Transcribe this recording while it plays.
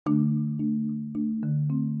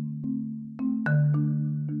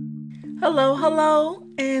Hello,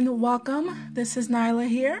 and welcome. This is Nyla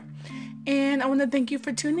here, and I want to thank you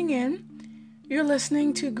for tuning in. You're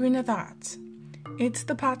listening to Greener Thoughts. It's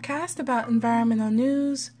the podcast about environmental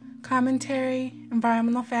news, commentary,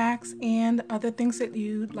 environmental facts, and other things that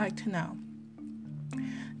you'd like to know.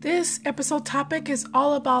 This episode topic is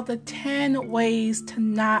all about the 10 ways to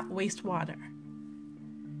not waste water.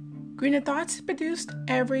 Greener Thoughts is produced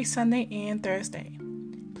every Sunday and Thursday.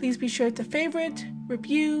 Please be sure to favorite,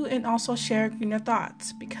 review, and also share Greener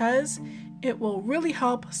Thoughts because it will really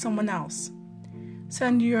help someone else.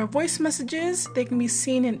 Send your voice messages. They can be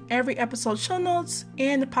seen in every episode show notes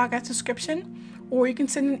and the podcast description, or you can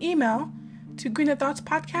send an email to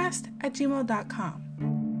greenerthoughtspodcast@gmail.com.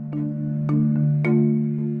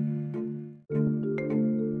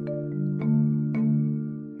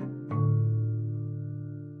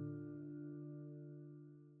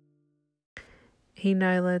 Hey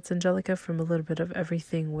Nyla, it's Angelica from A Little Bit of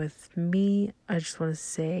Everything with me. I just want to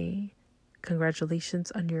say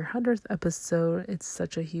congratulations on your 100th episode. It's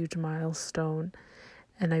such a huge milestone,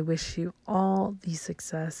 and I wish you all the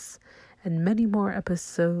success and many more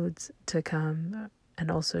episodes to come.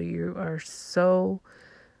 And also, you are so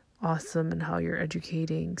awesome in how you're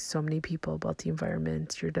educating so many people about the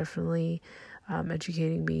environment. You're definitely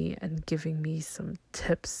educating me and giving me some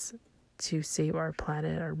tips to save our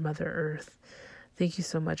planet, our Mother Earth. Thank you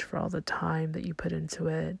so much for all the time that you put into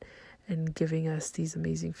it and giving us these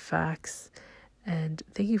amazing facts. And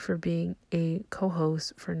thank you for being a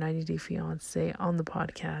co-host for 90 Day Fiancé on the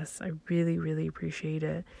podcast. I really, really appreciate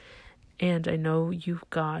it. And I know you've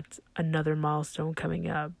got another milestone coming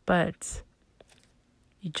up, but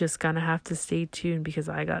you just gonna have to stay tuned because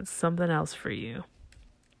I got something else for you.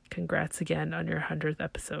 Congrats again on your 100th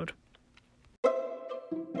episode.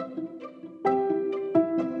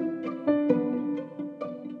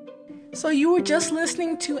 So you were just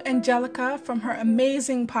listening to Angelica from her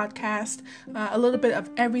amazing podcast, A Little Bit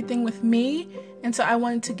of Everything with me. And so I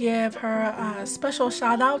wanted to give her a special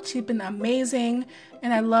shout out. She's been amazing.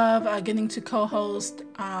 And I love getting to co-host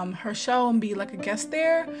her show and be like a guest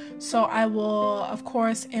there. So I will, of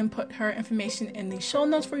course, input her information in the show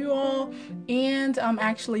notes for you all. And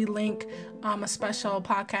actually link a special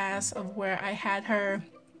podcast of where I had her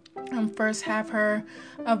first have her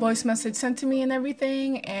voice message sent to me and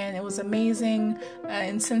everything, and it was amazing.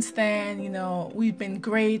 And since then, we've been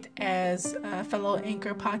great as fellow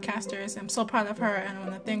anchor podcasters. I'm so proud of her, and I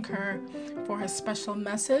want to thank her for her special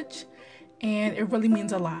message, and it really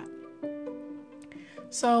means a lot.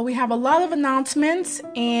 So we have a lot of announcements,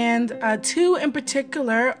 and two in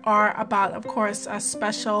particular are about, of course,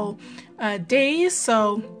 special days.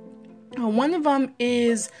 So one of them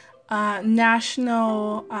is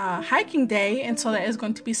National Hiking Day, and so that is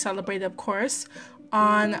going to be celebrated, of course,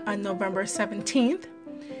 on November 17th.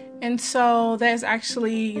 And so that is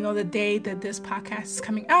actually, the day that this podcast is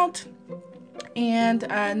coming out. And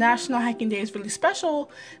National Hiking Day is really special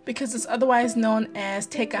because it's otherwise known as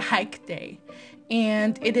Take a Hike Day.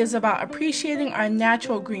 And it is about appreciating our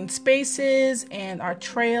natural green spaces and our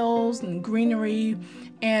trails and greenery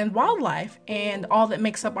and wildlife and all that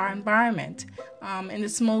makes up our environment in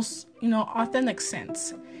its most, authentic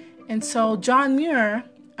sense. And so John Muir,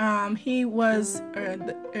 he was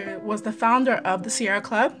the founder of the Sierra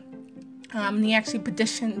Club. And he actually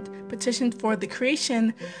petitioned for the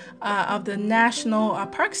creation of the National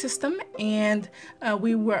Park System, and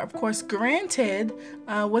we were, of course, granted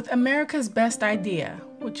with America's Best Idea,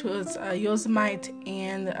 which was Yosemite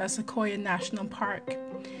and Sequoia National Park.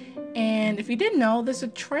 And if you didn't know, there's a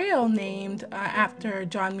trail named after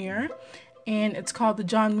John Muir, and it's called the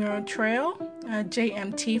John Muir Trail,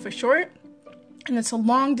 JMT for short. And it's a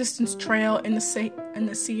long-distance trail in the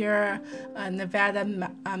Sierra Nevada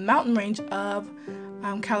mountain range of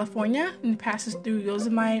California, and it passes through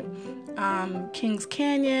Yosemite, Kings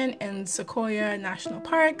Canyon, and Sequoia National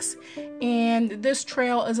Parks. And this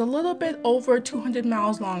trail is a little bit over 200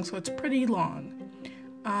 miles long, so it's pretty long.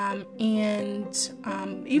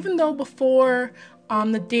 Even though before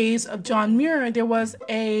the days of John Muir, there was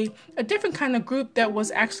a different kind of group that was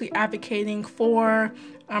actually advocating for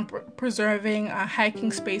preserving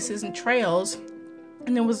hiking spaces and trails.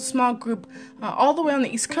 And there was a small group all the way on the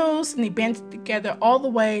East Coast, and they banded together all the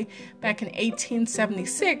way back in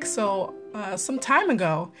 1876, so some time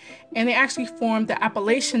ago. And they actually formed the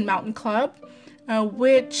Appalachian Mountain Club,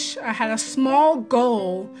 which had a small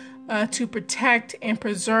goal to protect and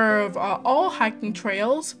preserve all hiking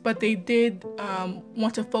trails, but they did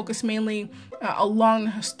want to focus mainly along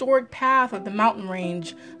the historic path of the mountain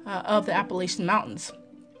range of the Appalachian Mountains.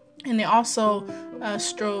 And they also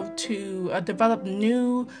strove to develop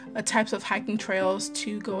new types of hiking trails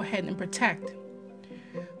to go ahead and protect.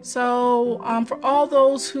 So for all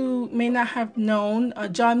those who may not have known,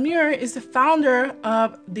 John Muir is the founder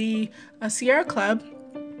of the Sierra Club.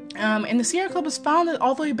 And the Sierra Club was founded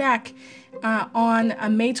all the way back on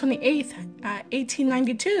May 28th,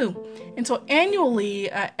 1892. And so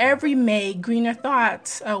annually, every May, Greener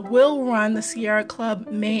Thoughts will run the Sierra Club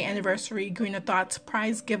May Anniversary Greener Thoughts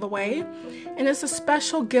prize giveaway. And it's a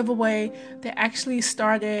special giveaway that actually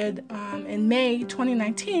started in May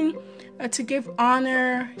 2019 to give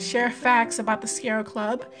honor, share facts about the Sierra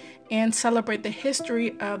Club, and celebrate the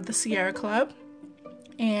history of the Sierra Club.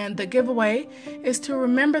 And the giveaway is to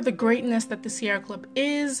remember the greatness that the Sierra Club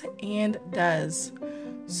is and does.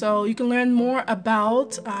 So you can learn more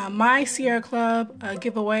about my Sierra Club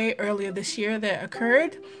giveaway earlier this year that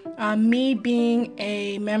occurred, me being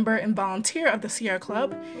a member and volunteer of the Sierra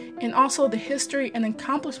Club, and also the history and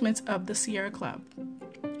accomplishments of the Sierra Club.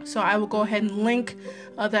 So I will go ahead and link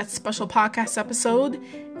that special podcast episode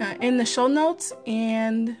in the show notes,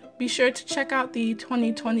 and be sure to check out the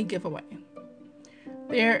 2020 giveaway.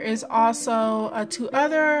 There is also two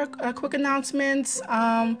other quick announcements.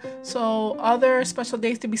 So other special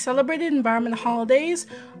days to be celebrated, environmental holidays,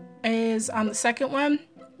 is the second one,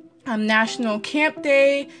 National Camp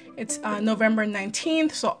Day. It's November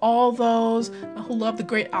 19th. So all those who love the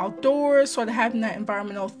great outdoors, sort of having that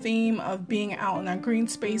environmental theme of being out in our green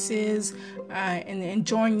spaces and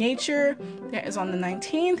enjoying nature, that is on the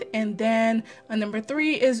 19th. And then number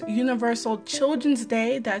 3 is Universal Children's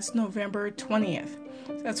Day. That's November 20th.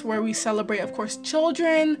 That's where we celebrate, of course,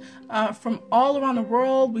 children from all around the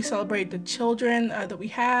world. We celebrate the children that we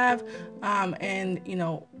have, and, you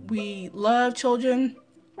know, we love children.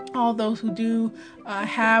 All those who do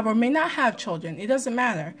have or may not have children, it doesn't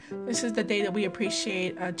matter. This is the day that we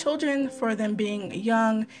appreciate children for them being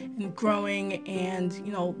young and growing and,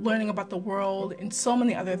 you know, learning about the world and so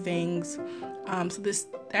many other things. So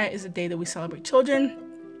that is a day that we celebrate children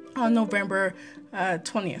on November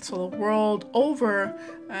 20th. So the world over,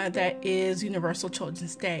 that is Universal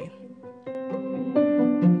Children's Day.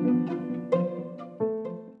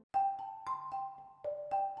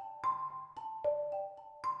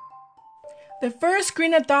 The first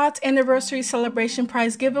Greener Thoughts Anniversary Celebration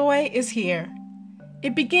Prize giveaway is here.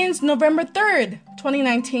 It begins November 3rd,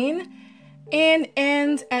 2019, and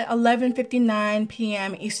ends at 11:59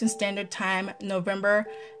 p.m. Eastern Standard Time, November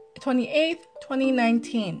 28th,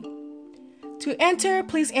 2019. To enter,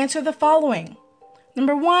 please answer the following.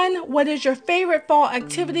 Number 1, what is your favorite fall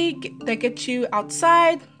activity that gets you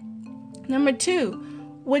outside? Number 2,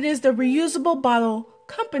 what is the reusable bottle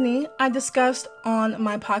company I discussed on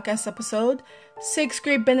my podcast episode, 6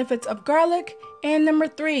 Great Benefits of Garlic? And number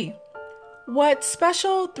 3, what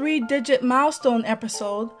special 3-digit milestone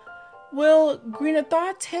episode will Greener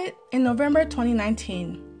Thoughts hit in November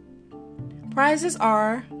 2019? Prizes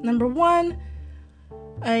are number 1,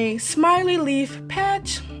 a smiley leaf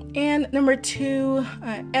patch, and number 2,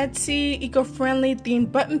 Etsy eco-friendly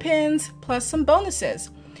themed button pins, plus some bonuses.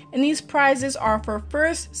 And these prizes are for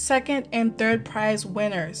first, second, and third prize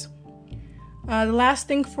winners. The last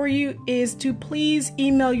thing for you is to please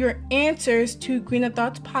email your answers to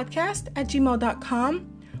greenerthoughtspodcast@gmail.com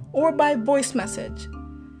or by voice message.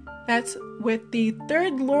 That's with the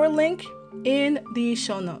third lore link in the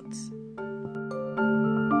show notes.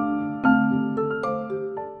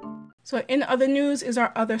 So in other news is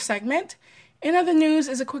our other segment. In other news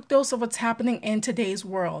is a quick dose of what's happening in today's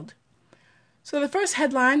world. So the first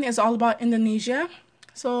headline is all about Indonesia.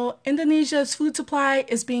 So Indonesia's food supply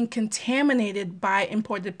is being contaminated by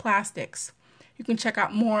imported plastics. You can check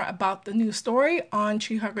out more about the news story on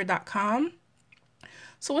treehugger.com.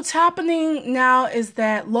 So what's happening now is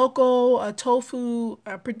that local tofu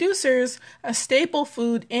producers, a staple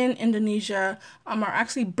food in Indonesia, are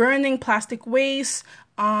actually burning plastic waste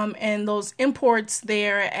and those imports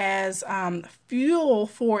there as fuel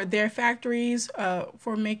for their factories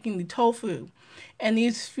for making the tofu. And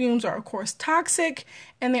these fumes are, of course, toxic,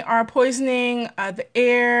 and they are poisoning the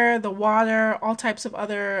air, the water, all types of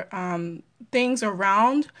other things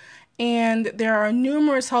around. And there are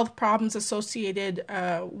numerous health problems associated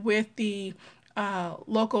with the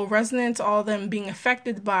local residents, all of them being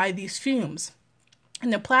affected by these fumes.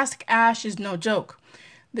 And the plastic ash is no joke.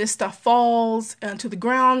 This stuff falls to the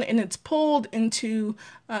ground, and it's pulled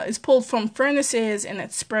from furnaces, and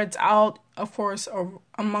it spreads out of course,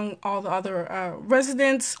 among all the other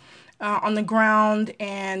residents on the ground,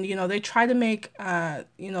 and they try to make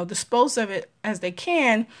dispose of it as they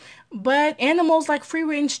can. But animals like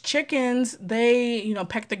free-range chickens, they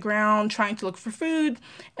peck the ground trying to look for food,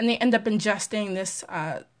 and they end up ingesting this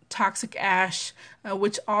toxic ash,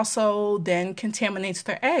 which also then contaminates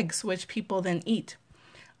their eggs, which people then eat.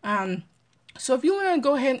 So if you want to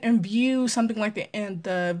go ahead and view something like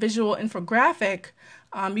the visual infographic,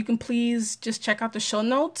 you can please just check out the show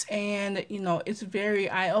notes, and it's very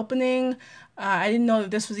eye-opening. I didn't know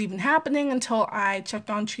that this was even happening until I checked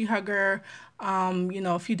on Tree Hugger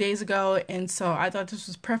a few days ago, and so I thought this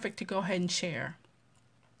was perfect to go ahead and share.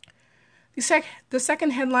 The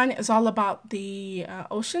second headline is all about the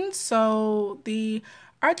ocean. So the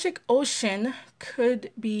Arctic Ocean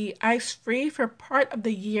could be ice-free for part of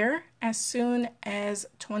the year as soon as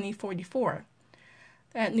 2044.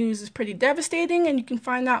 That news is pretty devastating, and you can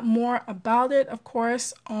find out more about it, of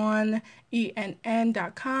course, on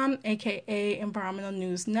ENN.com, aka Environmental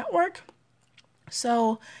News Network.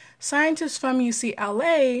 So scientists from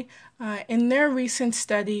UCLA, in their recent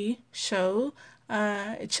study,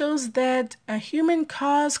 it shows that a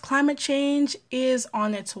human-caused climate change is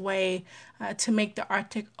on its way to make the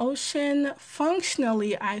Arctic Ocean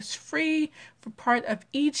functionally ice-free for part of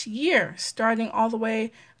each year, starting all the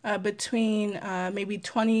way between maybe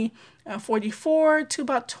 2044 to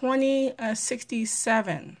about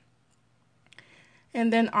 2067.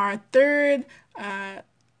 And then our third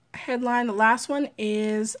headline, the last one,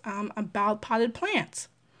 is about potted plants.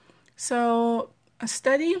 So a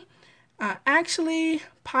study, actually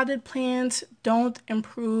potted plants don't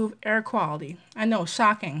improve air quality. I know,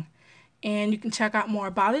 shocking. And you can check out more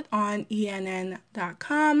about it on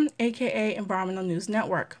ENN.com, aka Environmental News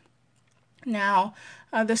Network. Now,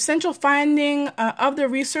 the central finding of the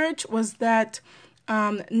research was that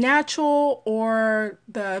natural or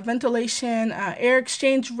the ventilation air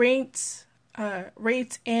exchange rates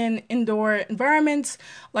in indoor environments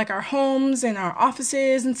like our homes and our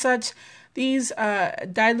offices and such, these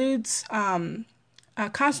dilutes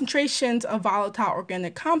concentrations of volatile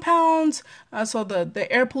organic compounds, so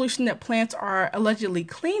the air pollution that plants are allegedly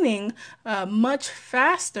cleaning much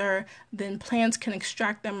faster than plants can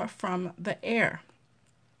extract them from the air.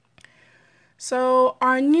 So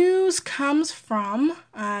our news comes from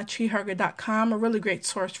treehugger.com, a really great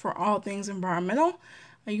source for all things environmental.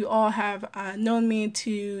 You all have known me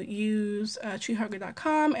to use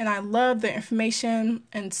treehugger.com, and I love the information,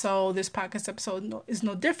 and so this podcast episode is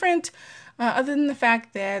no different, other than the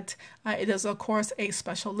fact that it is, of course, a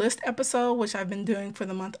special list episode, which I've been doing for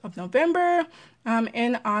the month of November,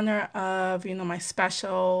 in honor of, my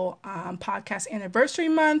special podcast anniversary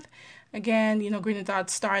month. Again, Green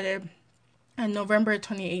Thoughts started in November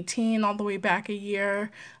 2018, all the way back a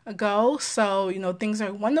year ago. So, things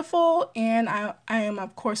are wonderful. And I am,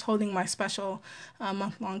 of course, holding my special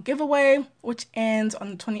month-long giveaway, which ends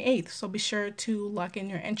on the 28th. So be sure to lock in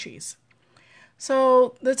your entries.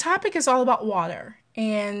 So the topic is all about water.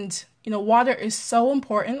 And, water is so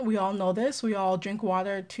important. We all know this. We all drink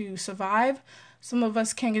water to survive. Some of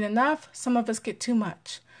us can't get enough. Some of us get too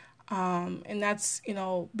much. And that's,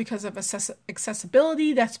 because of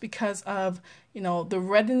accessibility. That's because of,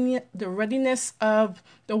 the readiness of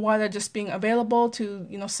the water just being available to,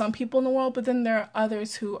 some people in the world. But then there are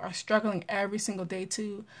others who are struggling every single day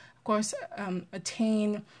to, of course,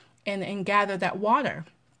 attain and gather that water.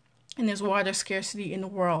 And there's water scarcity in the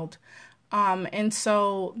world. And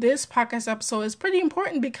so this podcast episode is pretty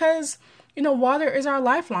important because, water is our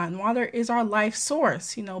lifeline. Water is our life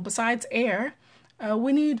source. Besides air,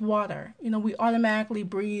 we need water. We automatically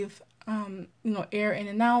breathe, air in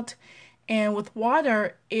and out. And with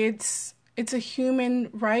water, it's a human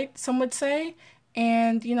right, some would say.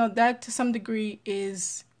 And, that to some degree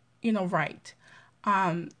is, right.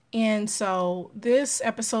 And so this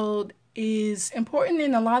episode is important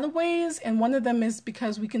in a lot of ways. And one of them is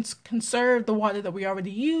because we can conserve the water that we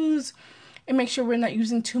already use and make sure we're not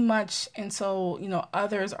using too much. And so,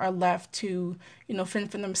 others are left to,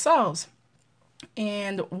 fend for themselves.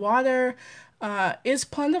 And water is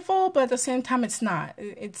plentiful, but at the same time, it's not.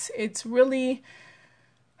 It's really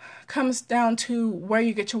comes down to where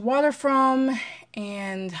you get your water from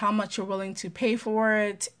and how much you're willing to pay for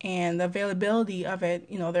it and the availability of it.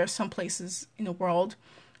 There are some places in the world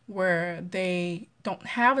where they don't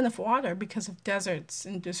have enough water because of deserts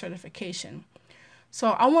and desertification.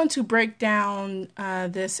 So I want to break down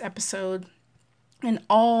this episode and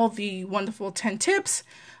all the wonderful 10 tips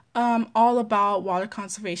all about water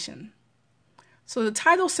conservation. So the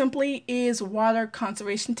title simply is Water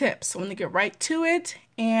Conservation Tips. So I want to get right to it,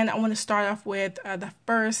 and I want to start off with the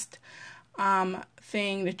first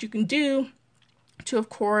thing that you can do to, of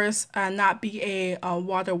course, not be a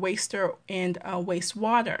water waster and waste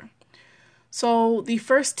water. So the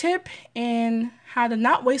first tip in how to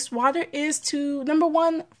not waste water is to, number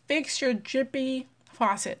one, fix your drippy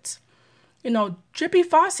faucets. A drippy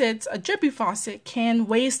faucet can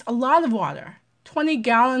waste a lot of water, 20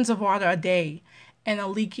 gallons of water a day. And a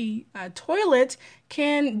leaky toilet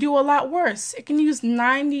can do a lot worse. It can use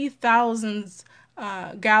 90,000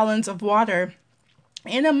 gallons of water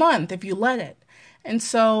in a month if you let it. And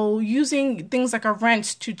so using things like a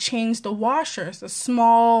wrench to change the washers, the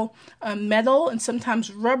small metal and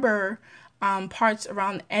sometimes rubber parts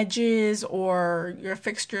around edges or your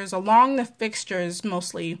fixtures, along the fixtures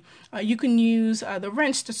mostly, you can use the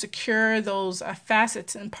wrench to secure those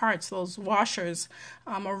facets and parts, those washers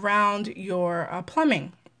around your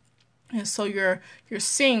plumbing. And so your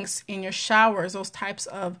sinks and your showers, those types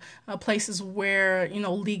of places where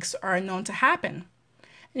leaks are known to happen.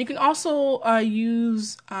 And you can also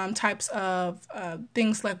use types of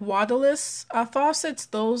things like waterless faucets.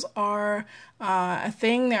 Those are a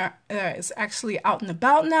thing that is actually out and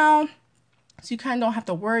about now. So you kind of don't have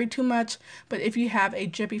to worry too much. But if you have a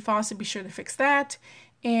drippy faucet, be sure to fix that.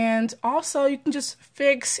 And also you can just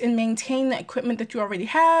fix and maintain the equipment that you already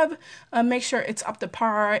have. Make sure it's up to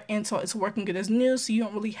par and so it's working good as new. So you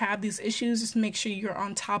don't really have these issues. Just make sure you're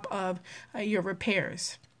on top of your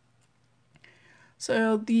repairs.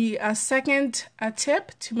 So the second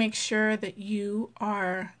tip to make sure that you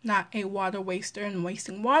are not a water waster and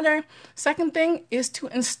wasting water, second thing is to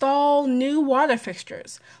install new water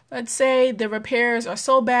fixtures. Let's say the repairs are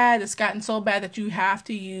so bad, it's gotten so bad that you have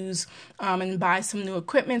to use and buy some new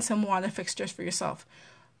equipment, some water fixtures for yourself.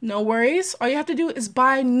 No worries. All you have to do is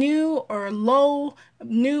buy new and low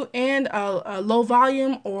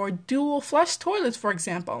volume or dual flush toilets, for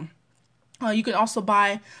example. You can also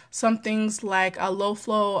buy some things like low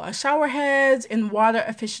flow shower heads and water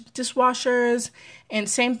efficient dishwashers, and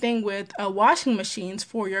same thing with washing machines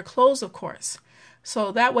for your clothes, of course.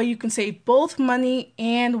 So that way you can save both money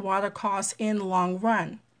and water costs in the long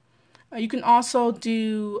run. You can also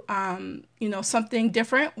do, something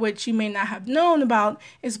different, which you may not have known about,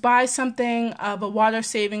 is buy something of a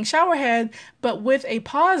water-saving shower head, but with a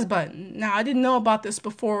pause button. Now, I didn't know about this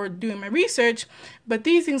before doing my research, but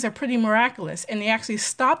these things are pretty miraculous, and they actually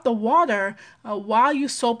stop the water while you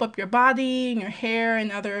soap up your body and your hair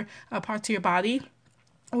and other parts of your body,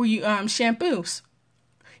 or you shampoo.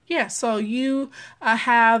 Yeah, so you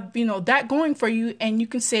have, that going for you, and you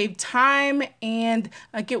can save time and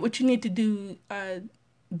get what you need to do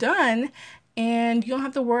done, and you don't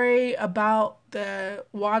have to worry about the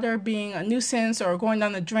water being a nuisance or going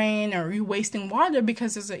down the drain or you wasting water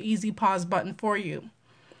because there's an easy pause button for you.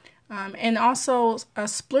 And also,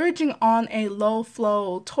 splurging on a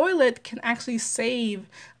low-flow toilet can actually save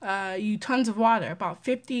you tons of water, about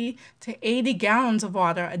 50 to 80 gallons of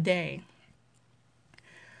water a day.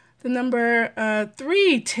 The number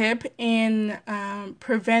 3 tip in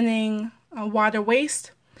preventing water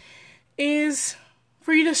waste is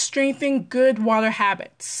for you to strengthen good water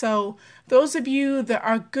habits. So those of you that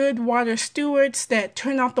are good water stewards that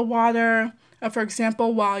turn off the water, for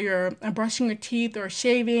example, while you're brushing your teeth or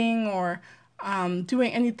shaving or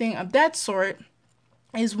doing anything of that sort,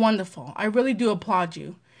 is wonderful. I really do applaud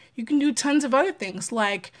you. You can do tons of other things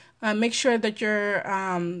like make sure that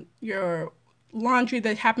your laundry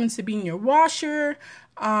that happens to be in your washer,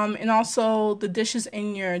 and also the dishes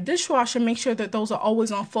in your dishwasher, make sure that those are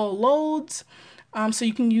always on full loads, so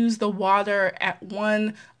you can use the water at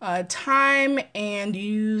one time and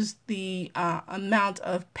use the amount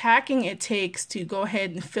of packing it takes to go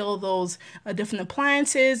ahead and fill those different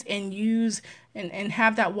appliances and use and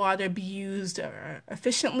have that water be used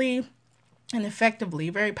efficiently and effectively.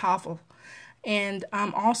 Very powerful. And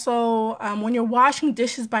also when you're washing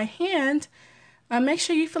dishes by hand, make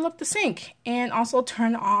sure you fill up the sink and also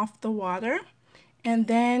turn off the water. And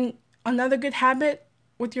then another good habit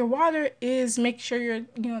with your water is make sure you're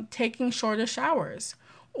taking shorter showers.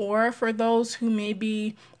 Or for those who may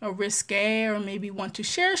be risque or maybe want to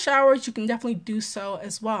share showers, you can definitely do so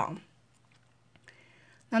as well.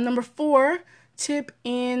 Now, number 4 tip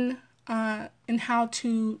in how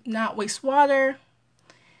to not waste water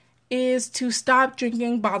is to stop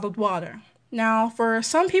drinking bottled water. Now, for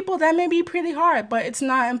some people, that may be pretty hard, but it's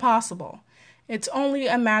not impossible. It's only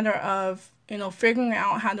a matter of, figuring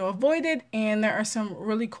out how to avoid it, and there are some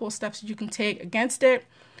really cool steps that you can take against it,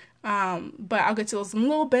 but I'll get to those in a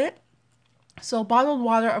little bit. So bottled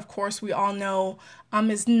water, of course, we all know,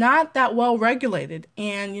 is not that well regulated,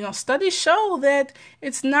 and, studies show that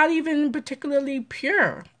it's not even particularly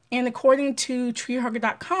pure. And according to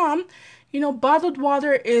treehugger.com, Bottled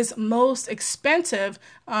water is most expensive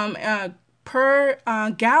per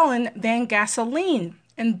gallon than gasoline.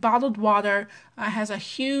 And bottled water has a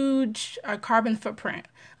huge carbon footprint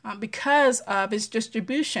because of its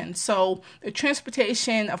distribution. So the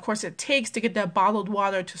transportation, of course, it takes to get that bottled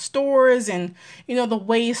water to stores, and the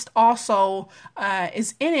waste also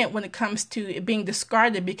is in it when it comes to it being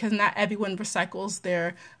discarded, because not everyone recycles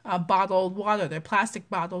their bottled water, their plastic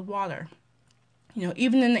bottled water.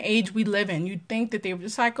 Even in the age we live in, you'd think that they would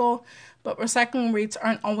recycle, but recycling rates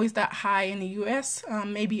aren't always that high in the U.S.,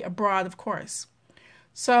 maybe abroad, of course.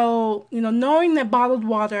 So, knowing that bottled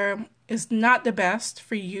water is not the best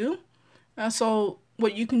for you, so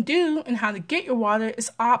what you can do and how to get your water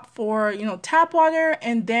is opt for, tap water,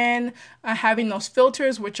 and then having those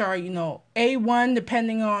filters, which are, A1,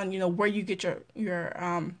 depending on, where you get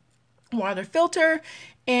your water filter,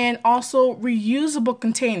 and also reusable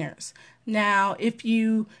containers. Now, if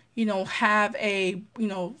you have a,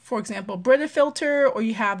 for example, Brita filter, or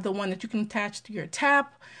you have the one that you can attach to your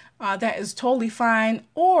tap, that is totally fine.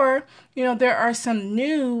 Or, there are some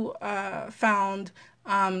new found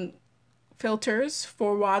filters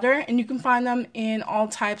for water, and you can find them in all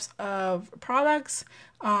types of products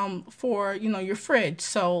for, your fridge.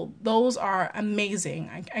 So those are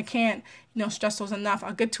amazing. I can't, stress those enough.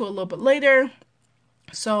 I'll get to a little bit later.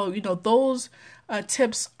 So, those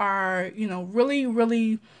tips are, really,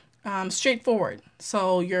 really straightforward.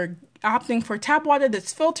 So you're opting for tap water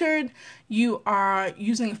that's filtered. You are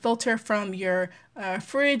using a filter from your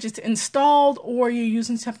fridge. It's installed, or you're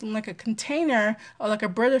using something like a container, or like a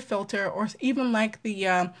Brita filter, or even like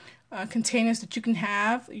the containers that you can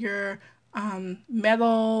have your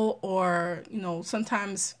metal, or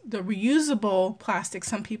sometimes the reusable plastic.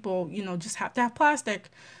 Some people just have to have plastic,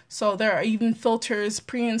 so there are even filters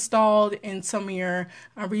pre-installed in some of your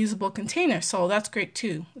reusable containers. So that's great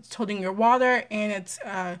too. It's holding your water, and it's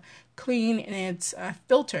clean, and it's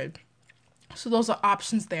filtered. So those are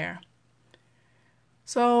options there.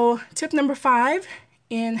 So tip number 5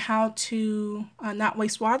 in how to not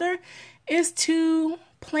waste water is to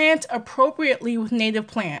plant appropriately with native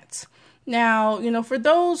plants. Now, for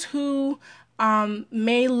those who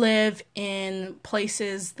may live in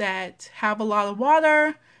places that have a lot of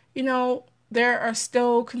water, there are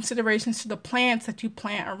still considerations to the plants that you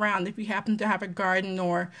plant around, if you happen to have a garden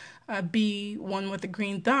or be one with a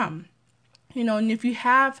green thumb. And if you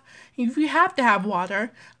have to have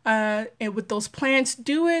water, and with those plants,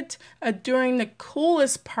 do it during the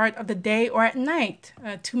coolest part of the day or at night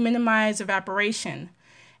to minimize evaporation.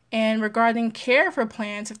 And regarding care for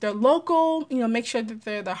plants, if they're local, make sure that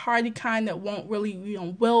they're the hardy kind that won't really,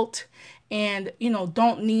 wilt, and,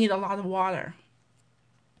 don't need a lot of water.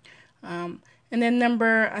 And then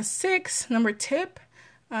number tip,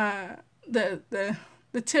 the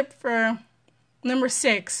tip for number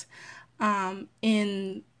 6,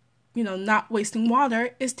 in, not wasting water,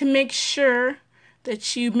 is to make sure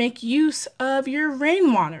that you make use of your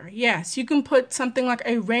rainwater. Yes, you can put something like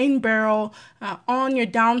a rain barrel on your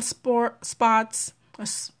spouts,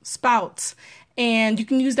 and you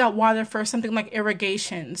can use that water for something like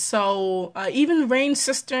irrigation. So even rain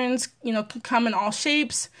cisterns, can come in all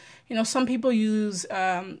shapes. Some people use,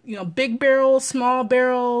 big barrels, small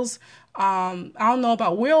barrels. I don't know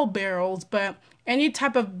about wheelbarrows, but any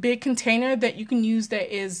type of big container that you can use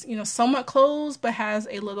that is, somewhat closed but has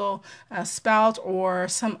a little spout or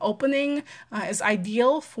some opening is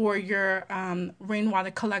ideal for your rainwater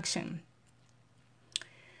collection.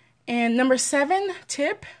 And number 7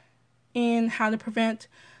 tip in how to prevent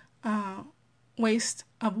waste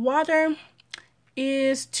of water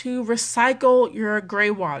is to recycle your gray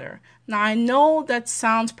water. Now, I know that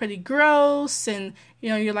sounds pretty gross, and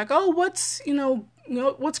you're like, oh, what's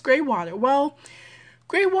gray water? Well,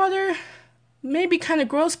 gray water may be kind of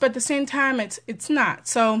gross, but at the same time, it's not.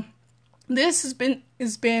 So this has been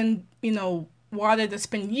water that's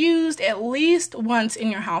been used at least once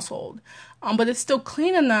in your household, but it's still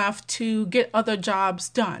clean enough to get other jobs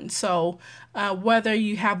done. So whether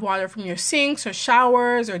you have water from your sinks or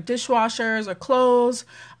showers or dishwashers or clothes,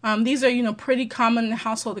 these are pretty common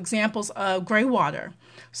household examples of gray water.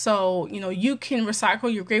 So you can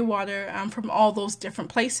recycle your gray water from all those different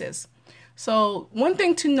places. So one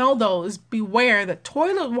thing to know, though, is beware that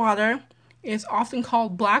toilet water is often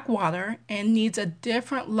called black water and needs a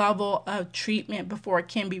different level of treatment before it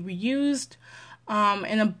can be reused.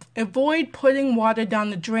 And avoid putting water down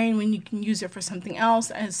the drain when you can use it for something else,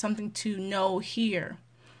 as something to know here.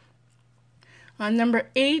 Number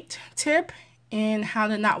 8 tip in how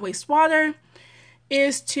to not waste water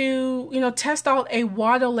is to, test out a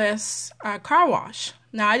waterless car wash.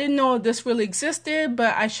 Now, I didn't know this really existed,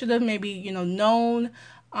 but I should have maybe, known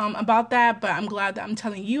about that. But I'm glad that I'm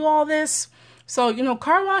telling you all this. So,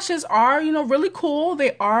 car washes are, really cool.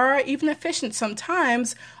 They are even efficient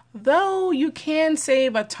sometimes, though you can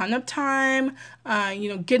save a ton of time,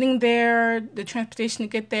 getting there, the transportation to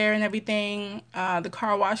get there and everything, the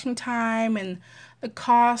car washing time and the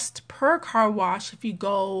cost per car wash if you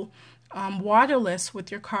go waterless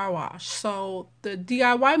with your car wash. So the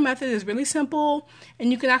DIY method is really simple,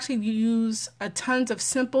 and you can actually use tons of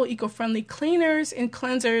simple eco-friendly cleaners and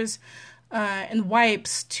cleansers and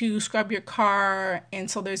wipes to scrub your car,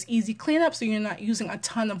 and so there's easy cleanup so you're not using a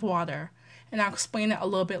ton of water, and I'll explain it a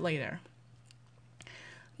little bit later.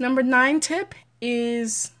 Number 9 tip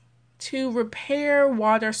is to repair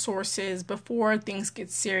water sources before things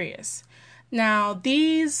get serious. Now,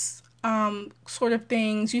 these sort of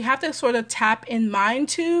things you have to sort of tap in mind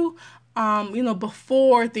to,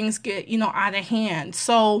 before things get, out of hand.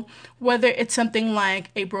 So whether it's something like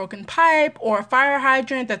a broken pipe or a fire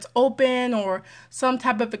hydrant that's open or some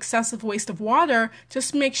type of excessive waste of water,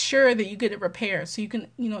 just make sure that you get it repaired. So you can,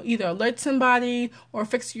 either alert somebody or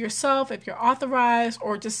fix it yourself if you're authorized,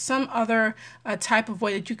 or just some other type of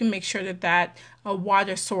way that you can make sure that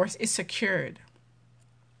water source is secured.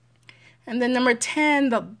 And then number 10,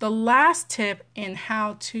 the last tip in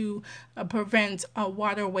how to prevent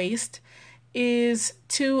water waste is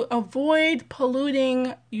to avoid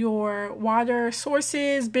polluting your water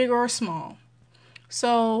sources, big or small.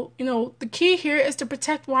 So, the key here is to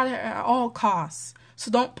protect water at all costs.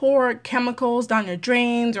 So don't pour chemicals down your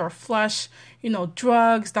drains or flush,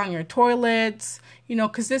 drugs down your toilets,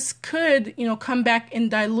 because this could, come back in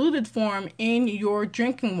diluted form in your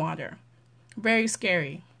drinking water. Very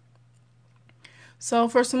scary. So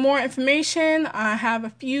for some more information, I have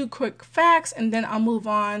a few quick facts, and then I'll move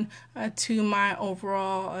on to my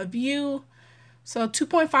overall view. So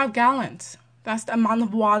 2.5 gallons, that's the amount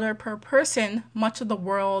of water per person much of the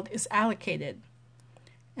world is allocated.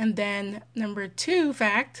 And then number 2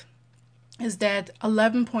 fact is that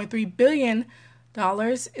 $11.3 billion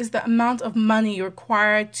is the amount of money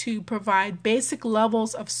required to provide basic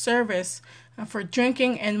levels of service for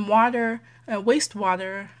drinking and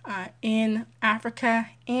wastewater in Africa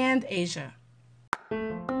and Asia.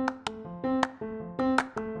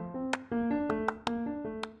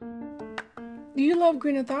 Do you love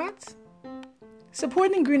Greener Thoughts?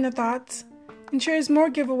 Supporting Greener Thoughts ensures more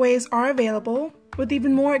giveaways are available, with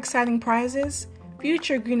even more exciting prizes,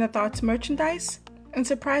 future Greener Thoughts merchandise, and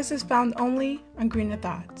surprises found only on Greener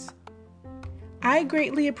Thoughts. I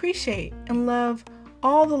greatly appreciate and love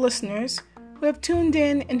all the listeners who have tuned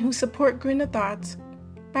in and who support Greener Thoughts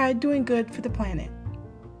by doing good for the planet.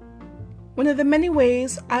 One of the many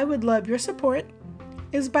ways I would love your support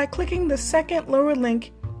is by clicking the second lower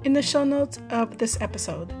link in the show notes of this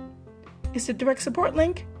episode. It's the direct support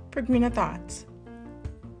link for Greener Thoughts.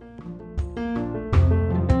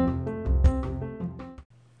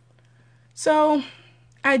 So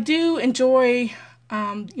I do enjoy,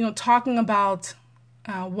 talking about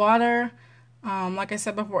water. Like I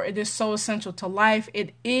said before, it is so essential to life.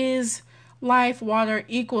 It is life. Water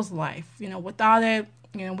equals life. Without it,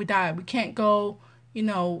 we die. We can't go,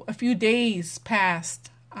 a few days past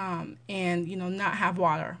and, not have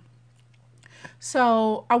water.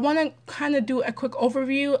 So I want to kind of do a quick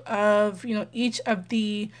overview of, each of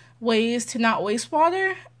the ways to not waste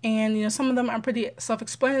water. And, some of them are pretty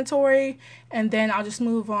self-explanatory. And then I'll just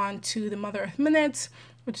move on to the Mother Earth Minutes,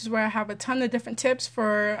 which is where I have a ton of different tips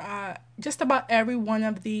for just about every one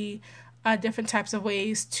of the different types of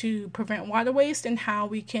ways to prevent water waste and how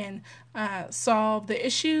we can solve the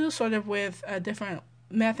issue sort of with different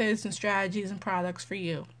methods and strategies and products for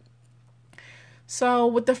you. So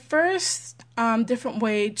with the first different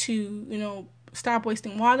way to, stop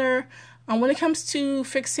wasting water, when it comes to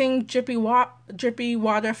fixing drippy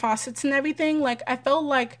water faucets and everything, I felt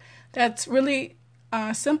like that's really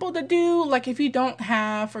simple to do. If you don't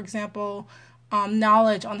have, for example,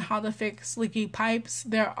 knowledge on how to fix leaky pipes,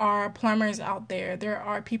 there are plumbers out there. There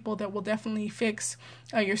are people that will definitely fix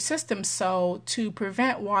your system. So to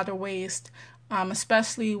prevent water waste,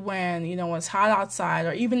 especially when, it's hot outside,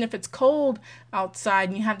 or even if it's cold outside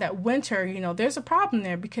and you have that winter, there's a problem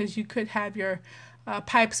there because you could have your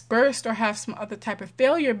pipes burst or have some other type of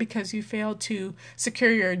failure because you failed to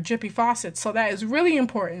secure your drippy faucets. So that is really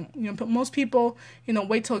important. But most people,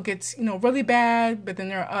 wait till it gets, really bad, but then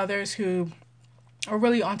there are others who are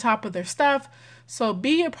really on top of their stuff. So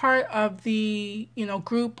be a part of the,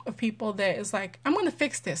 group of people that is like, I'm going to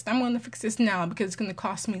fix this. I'm going to fix this now because it's going to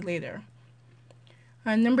cost me later.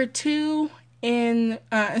 Number 2 in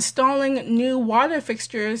installing new water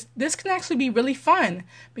fixtures, this can actually be really fun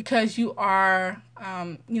because you are,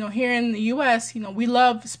 here in the U.S., we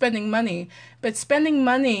love spending money, but spending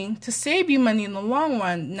money to save you money in the long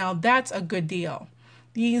run, now that's a good deal.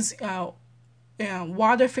 These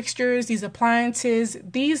water fixtures, these appliances,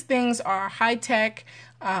 these things are high tech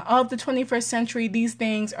of the 21st century. These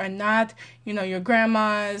things are not, your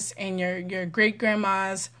grandma's and your great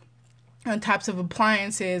grandma's types of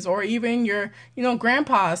appliances, or even your,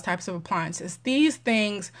 grandpa's types of appliances. These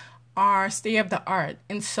things are state of the art.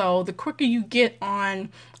 And so the quicker you get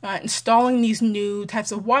on installing these new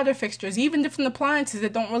types of water fixtures, even different appliances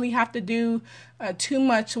that don't really have to do too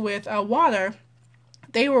much with water,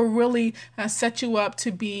 they will really set you up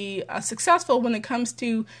to be successful when it comes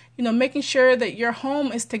to, making sure that your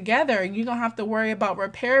home is together. You don't have to worry about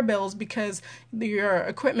repair bills because your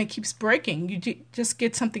equipment keeps breaking. You just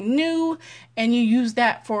get something new and you use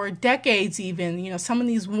that for decades even. Some of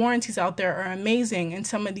these warranties out there are amazing, and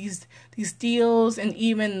some of these deals and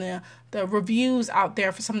even the reviews out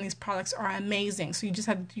there for some of these products are amazing. So you just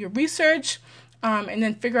have to do your research and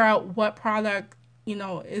then figure out what product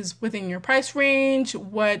is within your price range,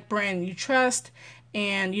 what brand you trust,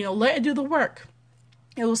 and, let it do the work.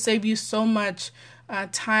 It will save you so much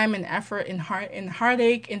time and effort and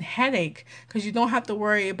heartache and headache, because you don't have to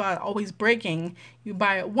worry about always breaking. You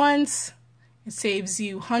buy it once, it saves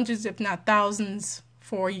you hundreds, if not thousands,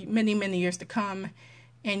 for many, many years to come,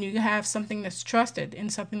 and you have something that's trusted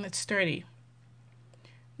and something that's sturdy.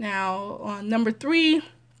 Now, number 3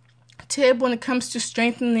 tip when it comes to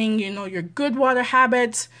strengthening, your good water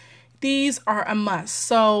habits, these are a must.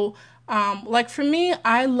 So, like for me,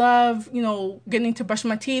 I love, getting to brush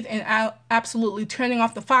my teeth and absolutely turning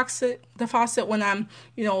off the faucet when I'm,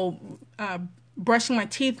 brushing my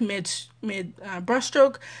teeth mid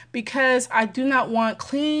brushstroke, because I do not want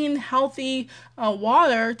clean, healthy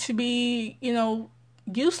water to be,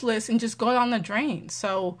 useless and just go down the drain.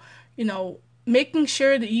 So, making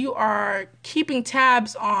sure that you are keeping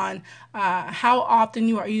tabs on how often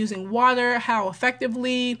you are using water, how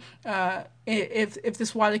effectively, if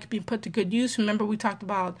this water can be put to good use. Remember, we talked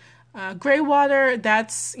about gray water.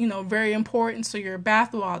 That's, very important. So your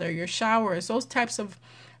bath water, your showers, those types of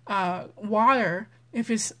water,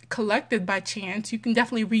 if it's collected by chance, you can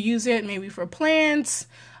definitely reuse it, maybe for plants,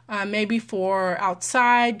 maybe for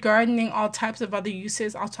outside gardening, all types of other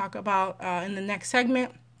uses I'll talk about in the next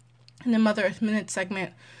segment, in the Mother Earth Minute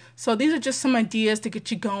segment. So these are just some ideas to get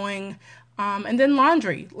you going. And then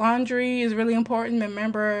laundry. Laundry is really important.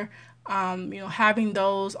 Remember, having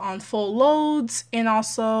those on full loads, and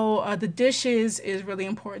also the dishes is really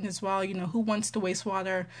important as well. Who wants to waste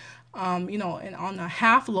water? And on a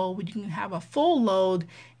half load, you can have a full load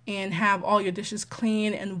and have all your dishes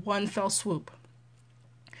clean in one fell swoop.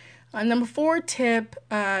 Number 4 tip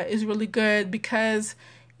is really good because,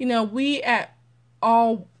 we at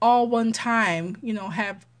all one time,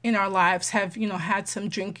 have in our lives have, had some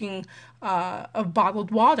drinking of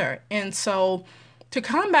bottled water. And so to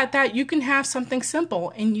combat that, you can have something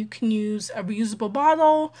simple, and you can use a reusable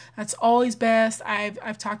bottle. That's always best.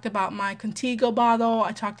 I've talked about my Contigo bottle.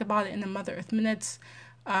 I talked about it in the Mother Earth Minutes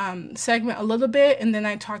segment a little bit, and then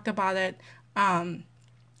I talked about it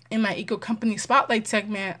in my Eco Company Spotlight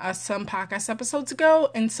segment some podcast episodes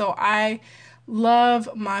ago. And so I love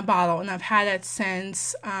my bottle, and I've had it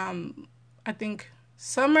since I think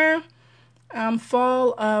summer,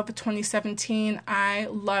 fall of 2017. I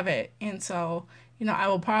love it. And so, I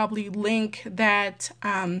will probably link that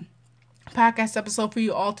podcast episode for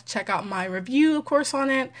you all to check out my review, of course,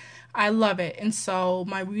 on it. I love it. And so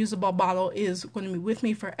my reusable bottle is going to be with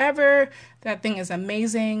me forever. That thing is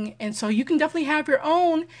amazing. And so you can definitely have your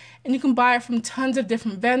own, and you can buy it from tons of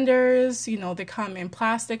different vendors. They come in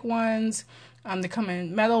plastic ones. They come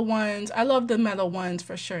in metal ones. I love the metal ones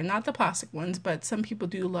for sure, not the plastic ones, but some people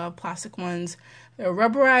do love plastic ones. There are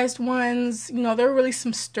rubberized ones. There are really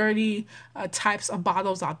some sturdy types of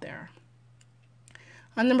bottles out there.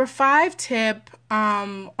 Number 5 tip,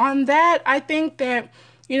 on that, I think that,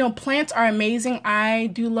 plants are amazing. I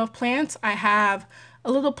do love plants. I have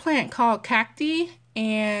a little plant called cacti,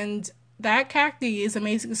 and that cacti is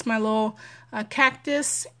amazing. It's my little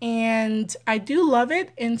cactus, and I do love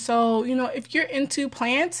it. And so, if you're into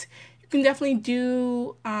plants, you can definitely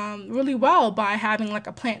do really well by having like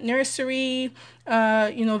a plant nursery,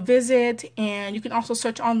 visit, and you can also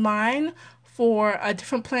search online for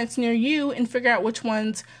different plants near you and figure out which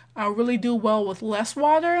ones really do well with less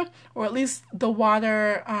water, or at least the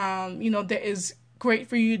water, that is great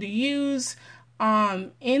for you to use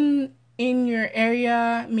in your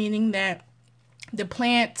area, meaning that the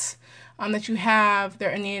plants that you have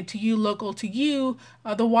that are needed to you, local to you,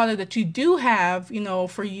 the water that you do have,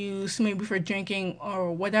 for use, maybe for drinking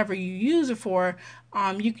or whatever you use it for,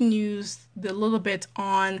 you can use the little bit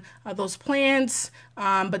on those plants,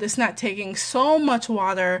 but it's not taking so much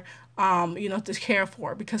water, to care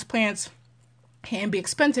for, because plants can be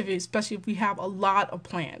expensive, especially if we have a lot of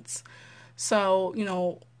plants. So,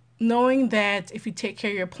 knowing that if you take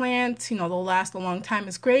care of your plants, they'll last a long time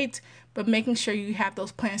is great, but making sure you have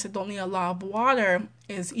those plants that don't need a lot of water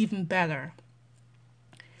is even better.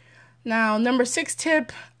 Now, number 6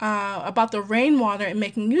 tip about the rainwater and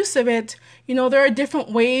making use of it, there are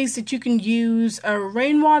different ways that you can use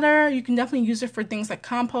rainwater. You can definitely use it for things like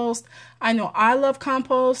compost. I know I love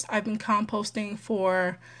compost. I've been composting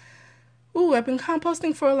for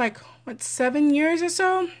like, 7 years or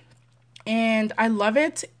so. And I love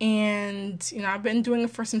it. And, I've been doing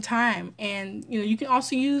it for some time. And, you can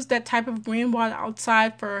also use that type of rainwater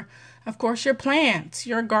outside for, of course, your plants,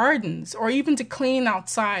 your gardens, or even to clean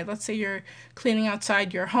outside. Let's say you're cleaning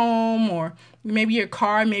outside your home or maybe your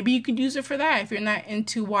car. Maybe you could use it for that if you're not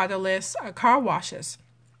into waterless car washes.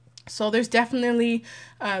 So there's definitely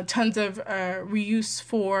tons of reuse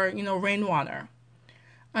for, rainwater.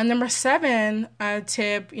 Number 7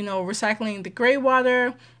 tip, recycling the gray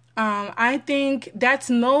water. I think that's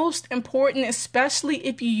most important, especially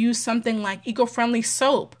if you use something like eco-friendly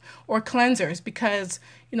soap or cleansers, because,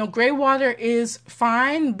 gray water is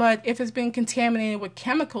fine, but if it's been contaminated with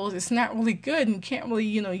chemicals, it's not really good, and you can't really,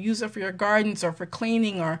 use it for your gardens or for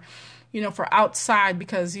cleaning or, for outside,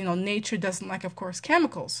 because, nature doesn't like, of course,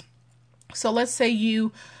 chemicals. So let's say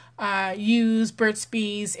you use Burt's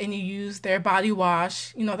Bees and you use their body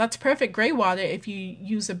wash. That's perfect gray water if you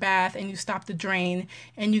use a bath and you stop the drain,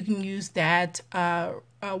 and you can use that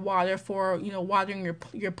water for watering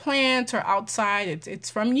your plants or outside.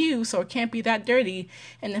 It's from you, so it can't be that dirty.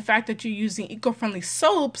 And the fact that you're using eco-friendly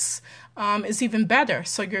soaps is even better.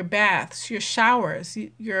 So your baths, your showers,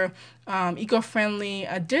 your eco-friendly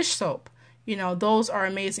dish soap. Those are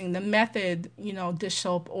amazing. The Method, dish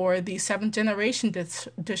soap, or the 7th generation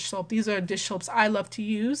dish soap. These are dish soaps I love to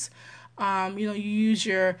use. You use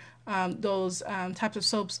your those types of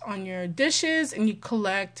soaps on your dishes, and you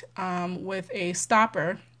collect with a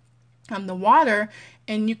stopper the water,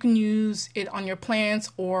 and you can use it on your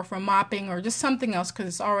plants or for mopping or just something else, because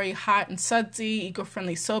it's already hot and sudsy.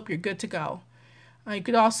 Eco-friendly soap, you're good to go. You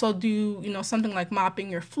could also do, something like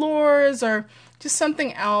mopping your floors or just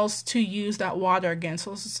something else to use that water again.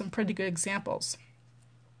 So those are some pretty good examples.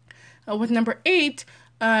 With number 8,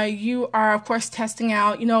 you are, of course, testing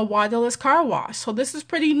out, waterless car wash. So this is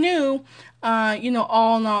pretty new. All in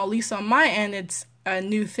all, at least on my end, it's a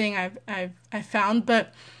new thing I've found.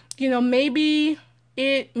 But, maybe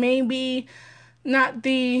it may be not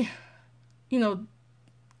the,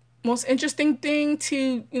 most interesting thing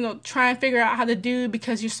to, try and figure out how to do,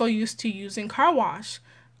 because you're so used to using car wash,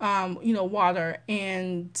 water,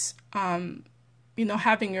 and,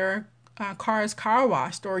 having your cars car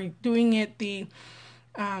washed, or doing it the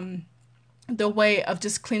way of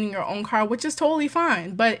just cleaning your own car, which is totally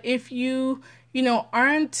fine. But if you,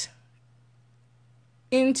 aren't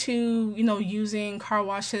into, using car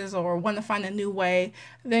washes or want to find a new way,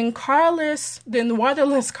 then waterless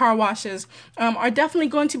car washes are definitely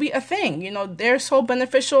going to be a thing. They're so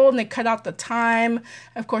beneficial, and they cut out the time,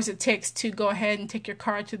 of course, it takes to go ahead and take your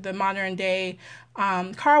car to the modern day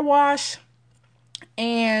car wash.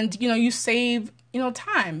 And, you save,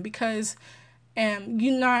 time, because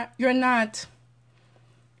you're not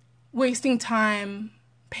wasting time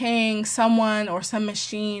paying someone or some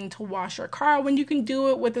machine to wash your car, when you can do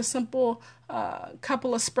it with a simple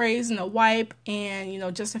couple of sprays and a wipe,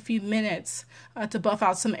 and just a few minutes to buff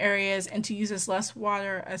out some areas and to use as less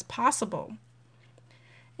water as possible.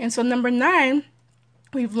 And so number 9,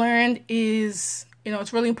 we've learned is,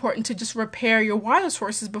 it's really important to just repair your water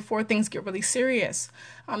sources before things get really serious.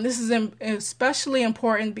 This is especially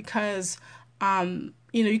important because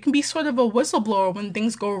you can be sort of a whistleblower when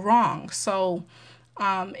things go wrong. So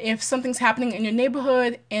if something's happening in your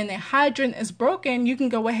neighborhood and a hydrant is broken, you can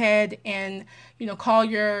go ahead and, call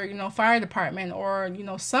your, fire department or,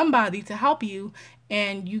 somebody to help you,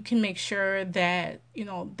 and you can make sure that,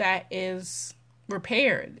 that is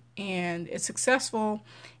repaired and it's successful,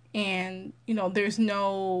 and, there's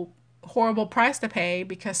no horrible price to pay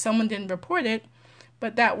because someone didn't report it,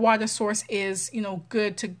 but that water source is,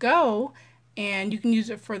 good to go, and you can use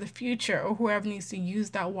it for the future, or whoever needs to use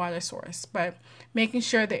that water source. But making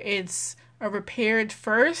sure that it's repaired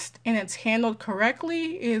first and it's handled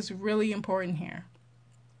correctly is really important here.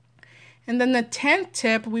 And then the 10th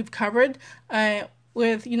tip we've covered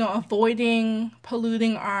with, avoiding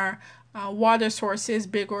polluting our water sources,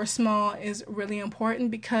 big or small, is really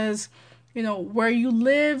important because, where you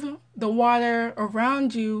live, the water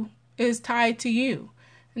around you is tied to you.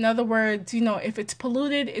 In other words, if it's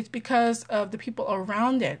polluted, it's because of the people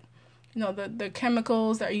around it. The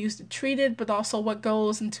chemicals that are used to treat it, but also what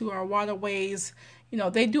goes into our waterways,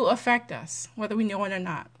 they do affect us, whether we know it or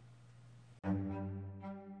not.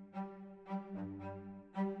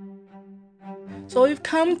 So we've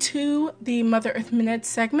come to the Mother Earth Minute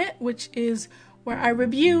segment, which is where I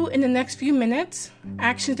review in the next few minutes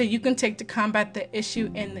actions that you can take to combat the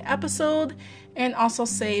issue in the episode and also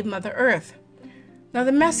save Mother Earth. Now,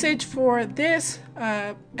 the message for this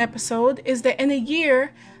episode is that in a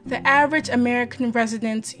year, the average American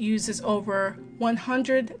resident uses over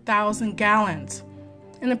 100,000 gallons,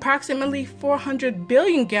 and approximately 400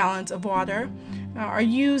 billion gallons of water are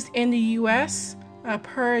used in the U.S.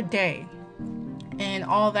 Per day. And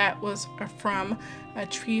all that was from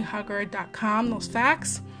treehugger.com, those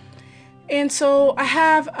facts. And so I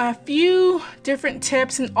have a few different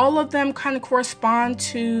tips, and all of them kind of correspond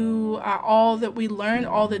to all that we learned,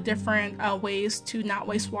 all the different ways to not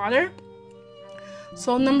waste water.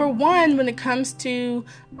 So number one, when it comes to,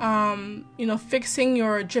 fixing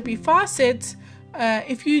your drippy faucets,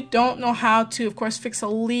 if you don't know how to, of course, fix a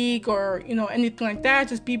leak or, anything like that,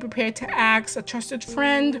 just be prepared to ask a trusted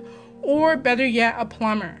friend or, better yet, a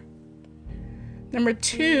plumber. Number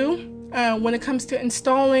two, when it comes to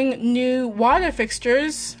installing new water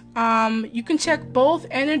fixtures, you can check both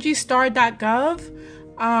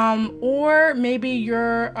EnergyStar.gov or maybe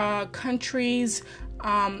your country's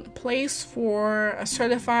place for a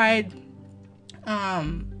certified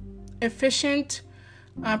efficient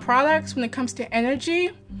products when it comes to energy.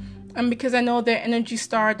 Because I know that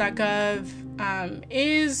EnergyStar.gov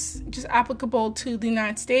is just applicable to the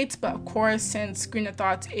United States, but of course, since Greener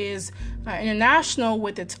Thoughts is international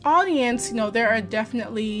with its audience, there are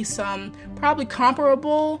definitely some probably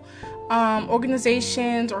comparable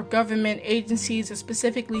organizations or government agencies that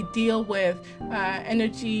specifically deal with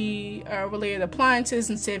energy-related appliances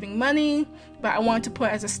and saving money. But I wanted to put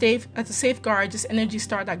as a safeguard just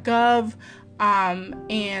EnergyStar.gov.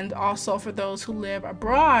 And also for those who live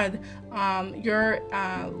abroad, your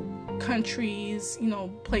countries,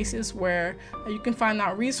 places where you can find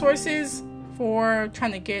out resources for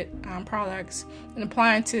trying to get products and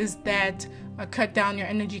appliances that cut down your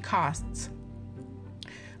energy costs.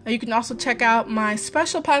 You can also check out my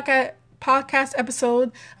special podcast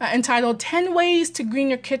episode entitled 10 Ways to Green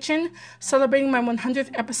Your Kitchen, celebrating my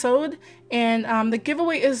 100th episode. And the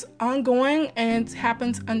giveaway is ongoing and it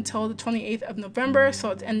happens until the 28th of November, so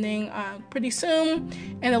it's ending pretty soon.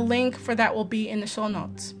 And a link for that will be in the show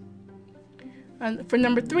notes. For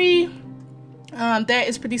number three, that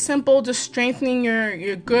is pretty simple, just strengthening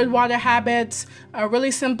your good water habits. Really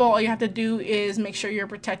simple. All you have to do is make sure you're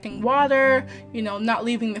protecting water, not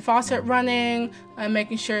leaving the faucet running,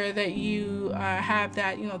 making sure that you have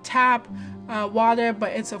that, tap water,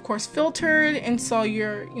 but it's of course filtered. And so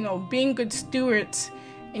you're, being good stewards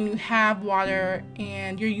and you have water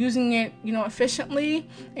and you're using it, efficiently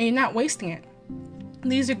and you're not wasting it.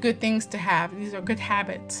 These are good things to have. These are good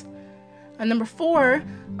habits. Number four,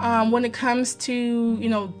 when it comes to,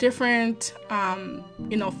 different,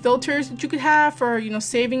 filters that you could have for,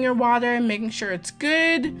 saving your water and making sure it's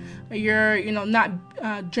good, you're,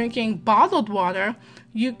 not drinking bottled water,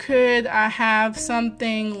 you could have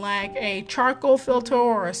something like a charcoal filter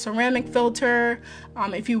or a ceramic filter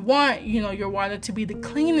if you want, your water to be the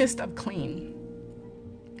cleanest of clean.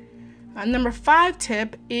 Number five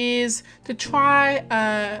tip is to try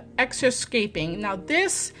exerscaping. Now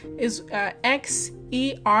this is exerscaping,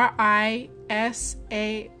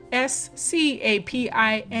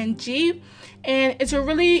 and it's a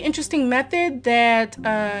really interesting method that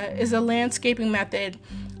is a landscaping method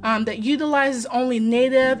that utilizes only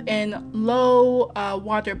native and low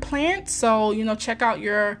water plants. So, check out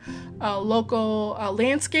your local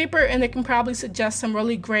landscaper, and they can probably suggest some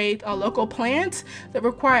really great local plants that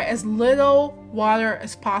require as little water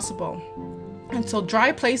as possible. And so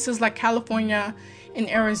dry places like California and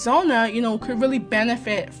Arizona, could really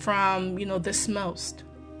benefit from, this most.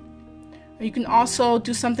 You can also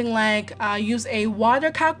do something like use a water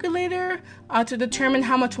calculator to determine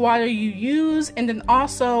how much water you use, and then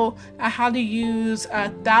also how to use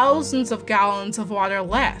thousands of gallons of water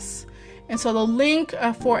less. And so the link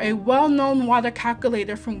for a well-known water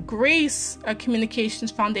calculator from Grace Communications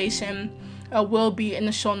Foundation will be in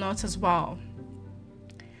the show notes as well.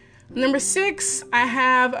 Number 6, I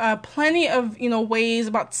have plenty of ways,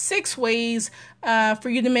 about 6 ways for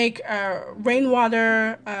you to make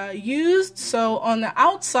rainwater used. So on the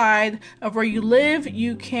outside of where you live,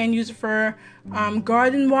 you can use it for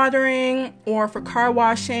garden watering or for car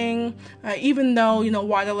washing, even though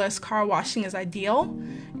waterless car washing is ideal.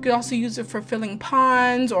 You could also use it for filling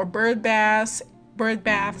ponds or bird baths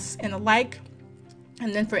and the like.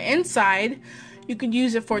 And then for inside, you could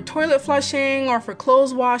use it for toilet flushing or for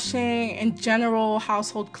clothes washing and general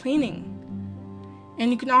household cleaning. And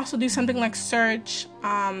you can also do something like search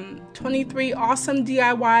 23 awesome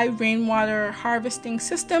DIY rainwater harvesting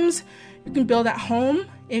systems you can build at home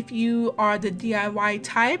if you are the DIY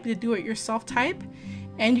type, the do-it-yourself type,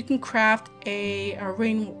 and you can craft a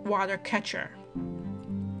rainwater catcher.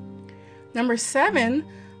 Number 7,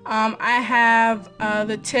 I have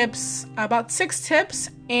the tips, about 6 tips,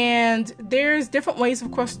 and there's different ways,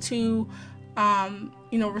 of course, to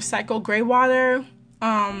recycle gray water.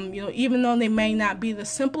 Even though they may not be the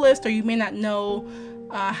simplest, or you may not know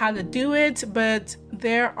how to do it, but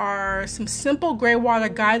there are some simple gray water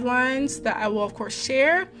guidelines that I will, of course,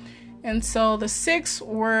 share. And so the 6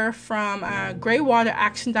 were from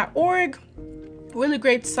graywateraction.org, really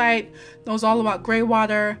great site, knows all about gray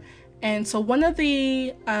water. And so one of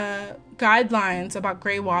the guidelines about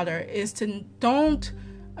gray water is to don't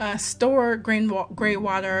store gray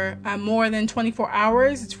water more than 24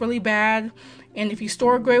 hours. It's really bad. And if you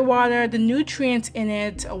store gray water, the nutrients in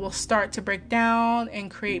it will start to break down and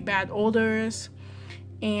create bad odors.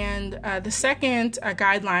 And the second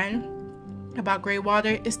guideline about gray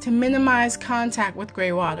water is to minimize contact with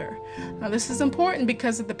gray water. Now, this is important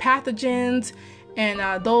because of the pathogens, and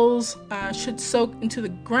those should soak into the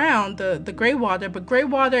ground, the gray water. But gray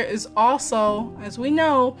water is also, as we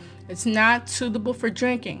know, it's not suitable for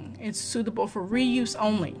drinking. It's suitable for reuse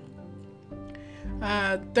only.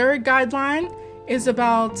 Third guideline is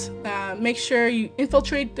about make sure you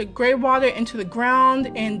infiltrate the gray water into the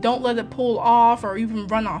ground and don't let it pull off or even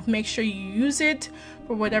run off. Make sure you use it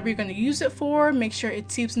for whatever you're going to use it for. Make sure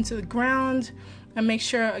it seeps into the ground. And make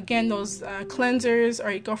sure, again, those cleansers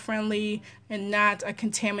are eco-friendly and not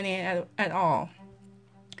contaminated at all.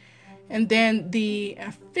 And then the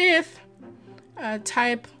fifth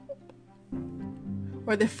type,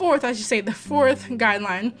 or the fourth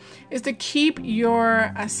guideline, is to keep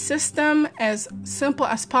your system as simple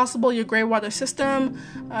as possible, your gray water system.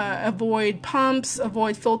 Avoid pumps,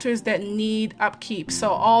 avoid filters that need upkeep. So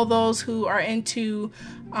all those who are into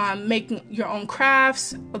making your own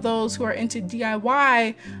crafts, those who are into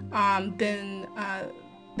DIY, then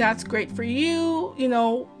that's great for you,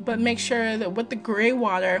 but make sure that with the gray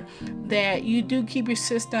water that you do keep your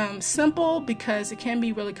system simple, because it can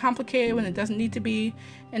be really complicated when it doesn't need to be,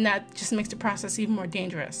 and that just makes the process even more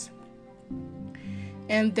dangerous.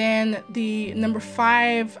 And then the number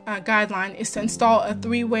 5 guideline is to install a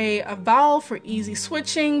 3-way valve for easy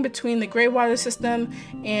switching between the gray water system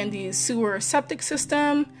and the sewer septic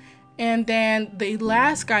system. And then the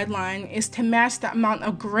last guideline is to match the amount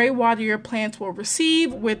of gray water your plants will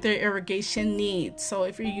receive with their irrigation needs. So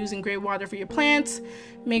if you're using gray water for your plants,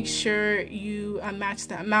 make sure you match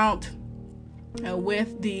the amount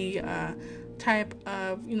with the type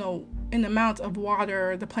of, an amount of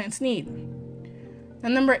water the plants need. Now,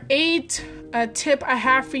 number 8 tip I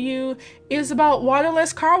have for you is about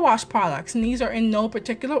waterless car wash products, and these are in no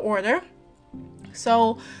particular order.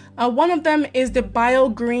 So one of them is the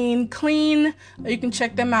BioGreen Clean. You can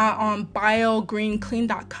check them out on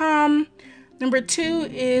biogreenclean.com. Number 2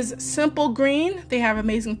 is Simple Green. They have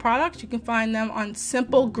amazing products. You can find them on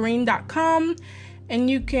simplegreen.com, and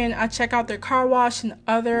you can check out their car wash and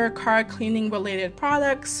other car cleaning related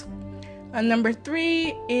products. Number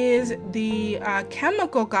 3 is the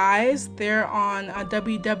Chemical Guys. They're on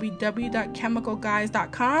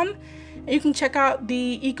www.chemicalguys.com. And you can check out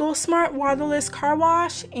the EcoSmart waterless car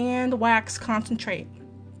wash and wax concentrate.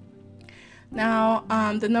 Now,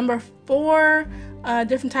 the number 4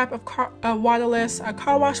 different type of waterless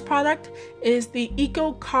car wash product is the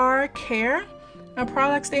Eco Car Care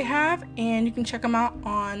products they have, and you can check them out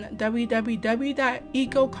on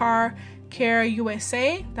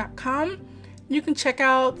www.ecocarcareusa.com. You can check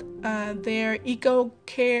out their Eco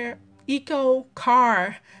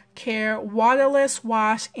Car Care waterless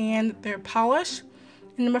wash and their polish.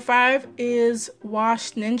 And number 5 is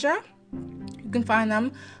Wash Ninja. You can find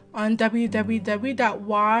them on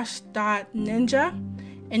www.wash.ninja,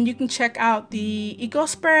 and you can check out the Eco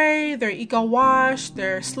Spray, their Eco Wash,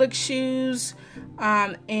 their Slick Shoes,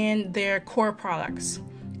 and their core products.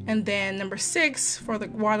 And then number 6 for the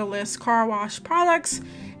waterless car wash products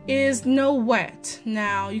is No Wet.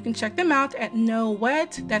 Now you can check them out at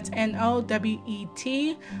NoWet, that's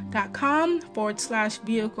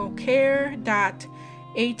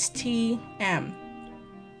NOWET.com/vehiclecare.htm.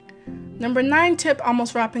 Number 9 tip,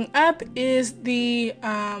 almost wrapping up, is the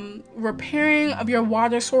repairing of your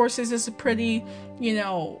water sources. This is pretty,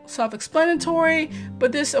 self-explanatory,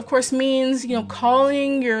 but this of course means,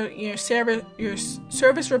 calling your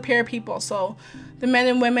service repair people. So the men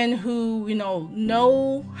and women who,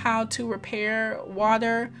 know how to repair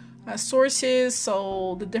water sources,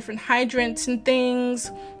 so the different hydrants and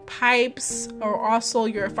things, pipes, or also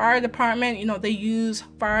your fire department. They use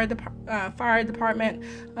fire department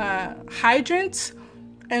hydrants,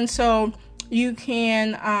 and so you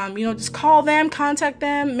can just call them, contact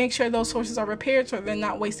them, make sure those sources are repaired so they're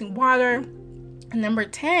not wasting water. And number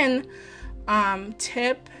 10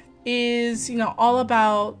 tip is all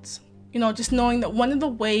about just knowing that one of the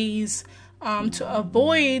ways to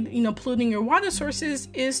avoid polluting your water sources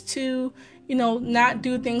is to not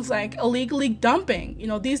do things like illegally dumping.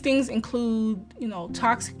 These things include,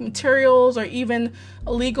 toxic materials or even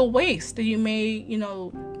illegal waste that you may,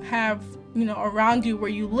 have, around you where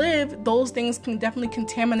you live. Those things can definitely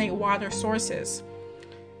contaminate water sources.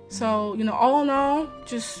 So, all in all,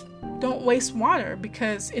 just don't waste water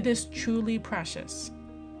because it is truly precious.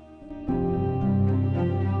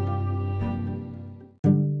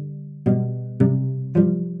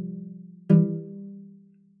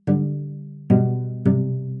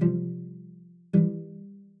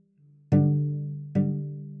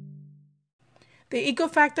 The eco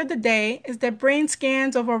fact of the day is that brain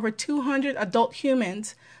scans of over 200 adult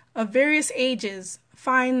humans of various ages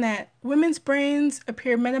find that women's brains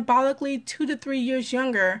appear metabolically 2 to 3 years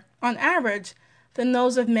younger on average than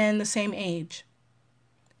those of men the same age.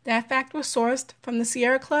 That fact was sourced from the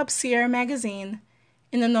Sierra Club Sierra magazine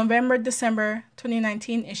in the November-December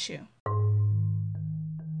 2019 issue.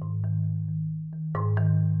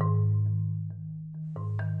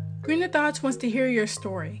 Greener Thoughts wants to hear your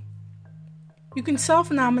story. You can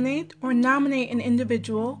self-nominate or nominate an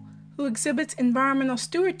individual who exhibits environmental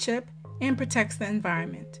stewardship and protects the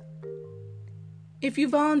environment. If you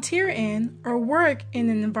volunteer in or work in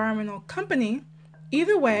an environmental company,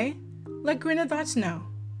 either way, let Greener Thoughts know.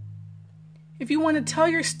 If you want to tell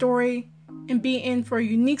your story and be in for a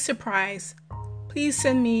unique surprise, please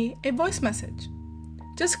send me a voice message.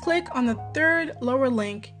 Just click on the third lower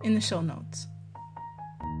link in the show notes.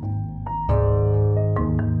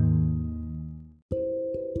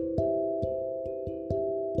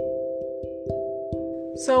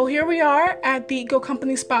 So here we are at the Eco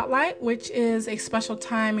Company Spotlight, which is a special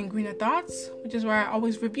time in Greener Thoughts, which is where I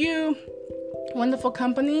always review wonderful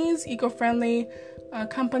companies, eco-friendly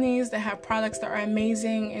companies that have products that are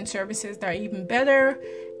amazing and services that are even better.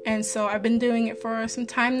 And so I've been doing it for some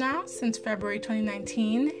time now, since February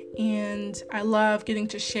 2019, and I love getting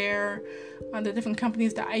to share the different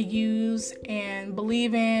companies that I use and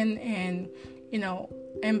believe in and,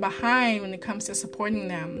 and behind when it comes to supporting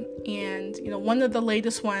them. And, one of the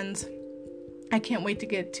latest ones I can't wait to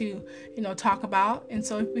get to, talk about. And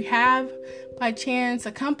so if we have, by chance,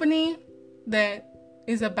 a company that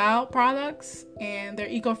is about products and they're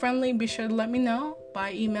eco-friendly, be sure to let me know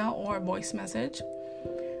by email or voice message.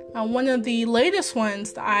 One of the latest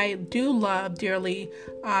ones that I do love dearly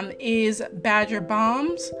is Badger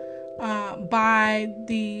Bombs by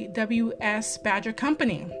the W.S. Badger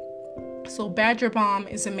Company. So Badger Bomb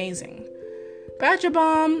is amazing. Badger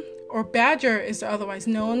Bomb, or Badger is otherwise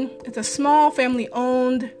known, it's a small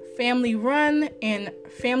family-owned, family-run, and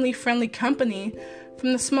family-friendly company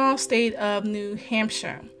from the small state of New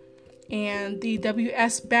Hampshire. And the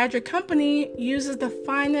W.S. Badger Company uses the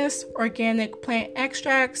finest organic plant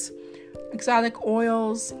extracts, exotic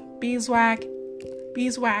oils, beeswax,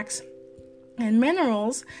 and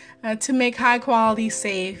minerals to make high-quality,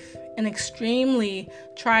 safe, and extremely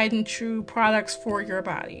tried and true products for your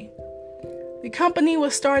body. The company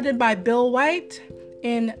was started by Bill White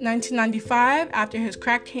in 1995 after his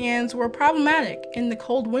crack hands were problematic in the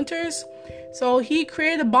cold winters. So he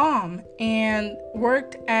created a bomb and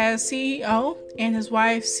worked as CEO and his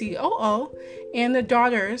wife COO and the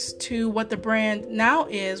daughters to what the brand now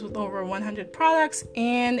is, with over 100 products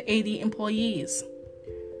and 80 employees.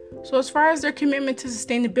 So as far as their commitment to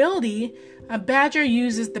sustainability, Badger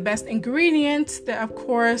uses the best ingredients that, of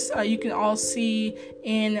course, you can all see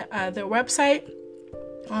in their website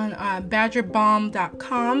on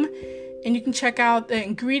badgerbomb.com. And you can check out the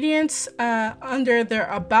ingredients under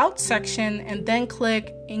their About section and then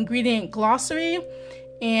click Ingredient Glossary.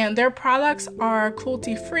 And their products are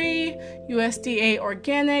cruelty-free, USDA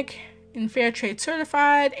organic, and fair trade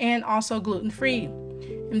certified, and also gluten-free.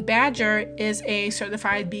 and Badger is a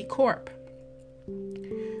certified B Corp.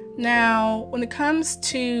 Now, when it comes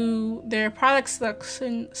to their product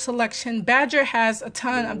selection, Badger has a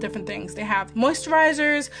ton of different things. They have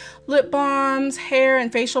moisturizers, lip balms, hair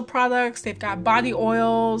and facial products. They've got body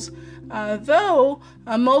oils, though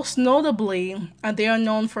most notably, they are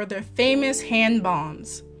known for their famous hand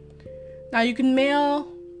balms. Now, you can mail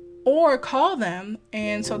or call them,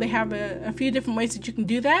 and so they have a few different ways that you can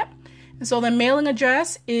do that. And so their mailing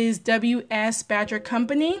address is W.S. Badger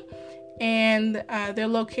Company, and they're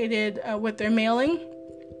located with their mailing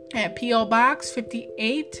at P.O. Box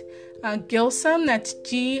 58, Gilsum, that's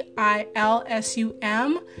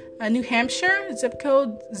Gilsum, New Hampshire, zip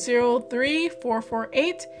code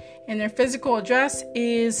 03448, and their physical address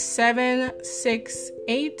is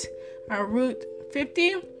 768 Route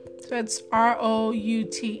 50, so that's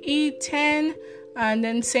ROUTE 10, and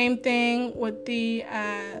then same thing with the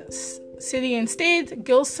city and state,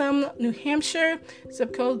 Gilsum, New Hampshire,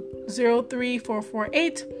 zip code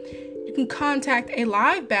 03448. You can contact a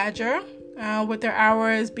live Badger with their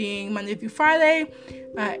hours being Monday through Friday,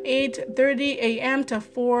 8:30 a.m. to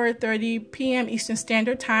 4:30 p.m. Eastern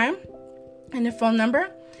Standard Time. And the phone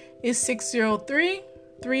number is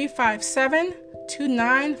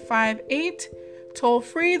 603-357-2958. Toll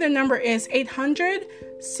free, the number is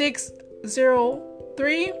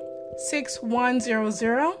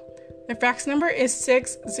 800-603-6100. Their fax number is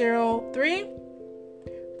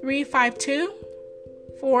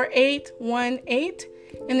 603-352-4818.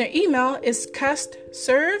 And their email is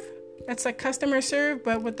custserve. That's like customer serve,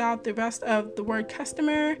 but without the rest of the word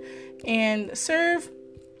customer, and serve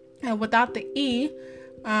without the E,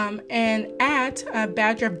 and at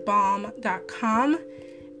badgerbalm.com.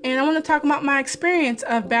 And I want to talk about my experience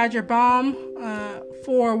of Badger Balm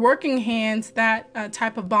for working hands, that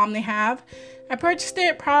type of balm they have. I purchased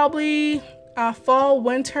it probably fall,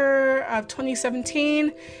 winter of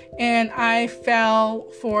 2017, and I fell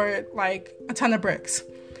for like a ton of bricks.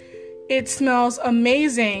 It smells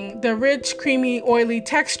amazing. The rich, creamy, oily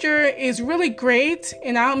texture is really great.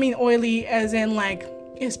 And I don't mean oily as in like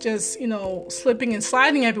it's just, slipping and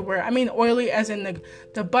sliding everywhere. I mean oily as in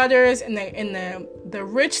the butters and the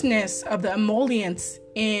richness of the emollients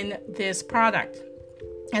in this product.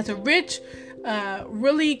 It has a rich,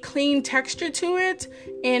 really clean texture to it,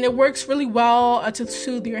 and it works really well to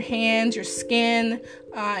soothe your hands, your skin,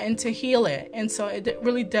 and to heal it. And so it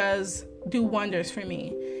really does do wonders for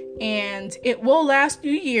me. And it will last 2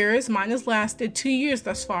 years. Mine has lasted 2 years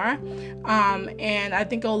thus far. And I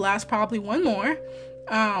think it'll last probably one more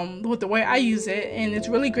with the way I use it. And it's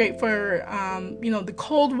really great for, the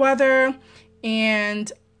cold weather.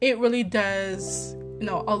 And it really does,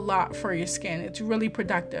 a lot for your skin. It's really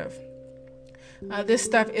productive. This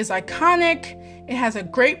stuff is iconic. It has a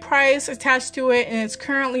great price attached to it, and it's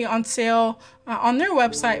currently on sale on their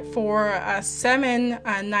website for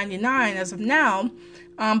 $7.99 as of now.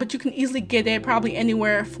 But you can easily get it probably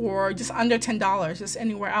anywhere for just under $10, just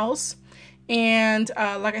anywhere else. And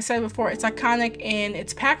like I said before, it's iconic in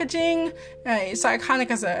its packaging. It's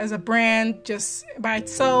iconic as a brand just by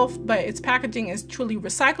itself, but its packaging is truly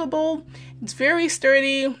recyclable. It's very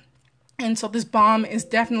sturdy. And so this balm is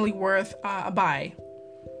definitely worth a buy.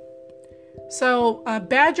 So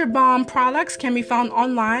Badger Balm products can be found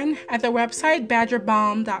online at their website,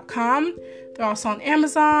 badgerbalm.com. They're also on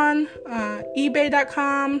Amazon,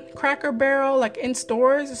 eBay.com, Cracker Barrel, like in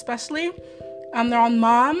stores especially. They're on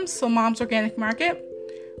Mom's, so Mom's Organic Market.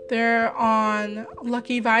 They're on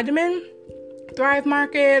Lucky Vitamin, Thrive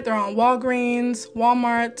Market. They're on Walgreens,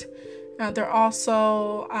 Walmart. They're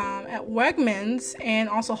also at Wegmans and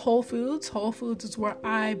also Whole Foods. Whole Foods is where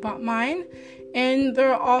I bought mine. And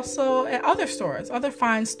they're also at other stores, other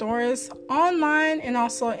fine stores, online and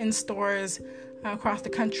also in stores across the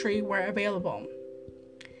country where available.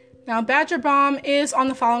 Now, Badger Balm is on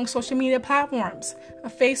the following social media platforms.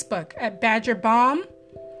 Facebook at Badger Balm.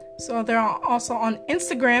 So they're also on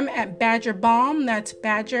Instagram at Badger Balm. That's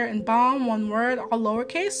Badger and Balm, one word, all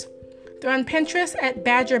lowercase. They're on Pinterest at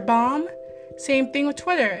Badger Balm. Same thing with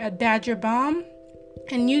Twitter at Badger Balm.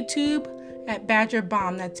 And YouTube at Badger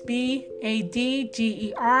Balm. That's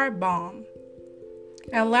BADGER Balm.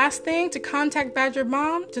 Now, last thing, to contact Badger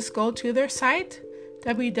Balm, just go to their site,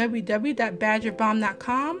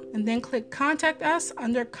 www.badgerbalm.com, and then click Contact Us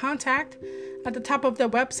under Contact at the top of their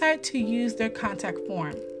website to use their contact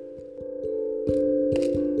form.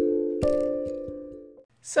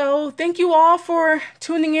 So thank you all for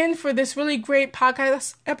tuning in for this really great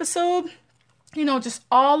podcast episode. Just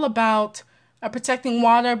all about protecting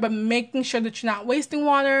water, but making sure that you're not wasting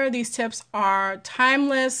water. These tips are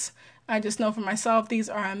timeless. I just know for myself, these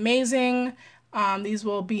are amazing. These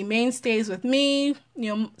will be mainstays with me.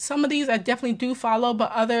 Some of these I definitely do follow,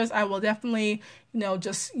 but others I will definitely,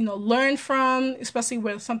 just, learn from, especially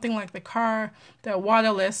with something like the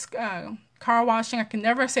waterless car washing. I can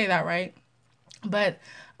never say that right. But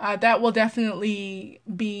that will definitely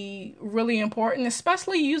be really important,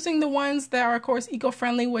 especially using the ones that are, of course,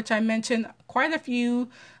 eco-friendly, which I mentioned quite a few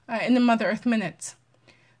in the Mother Earth Minutes.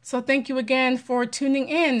 So thank you again for tuning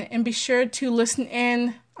in, and be sure to listen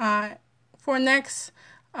in for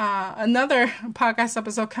another podcast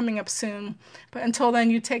episode coming up soon. But until then,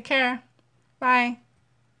 you take care. Bye.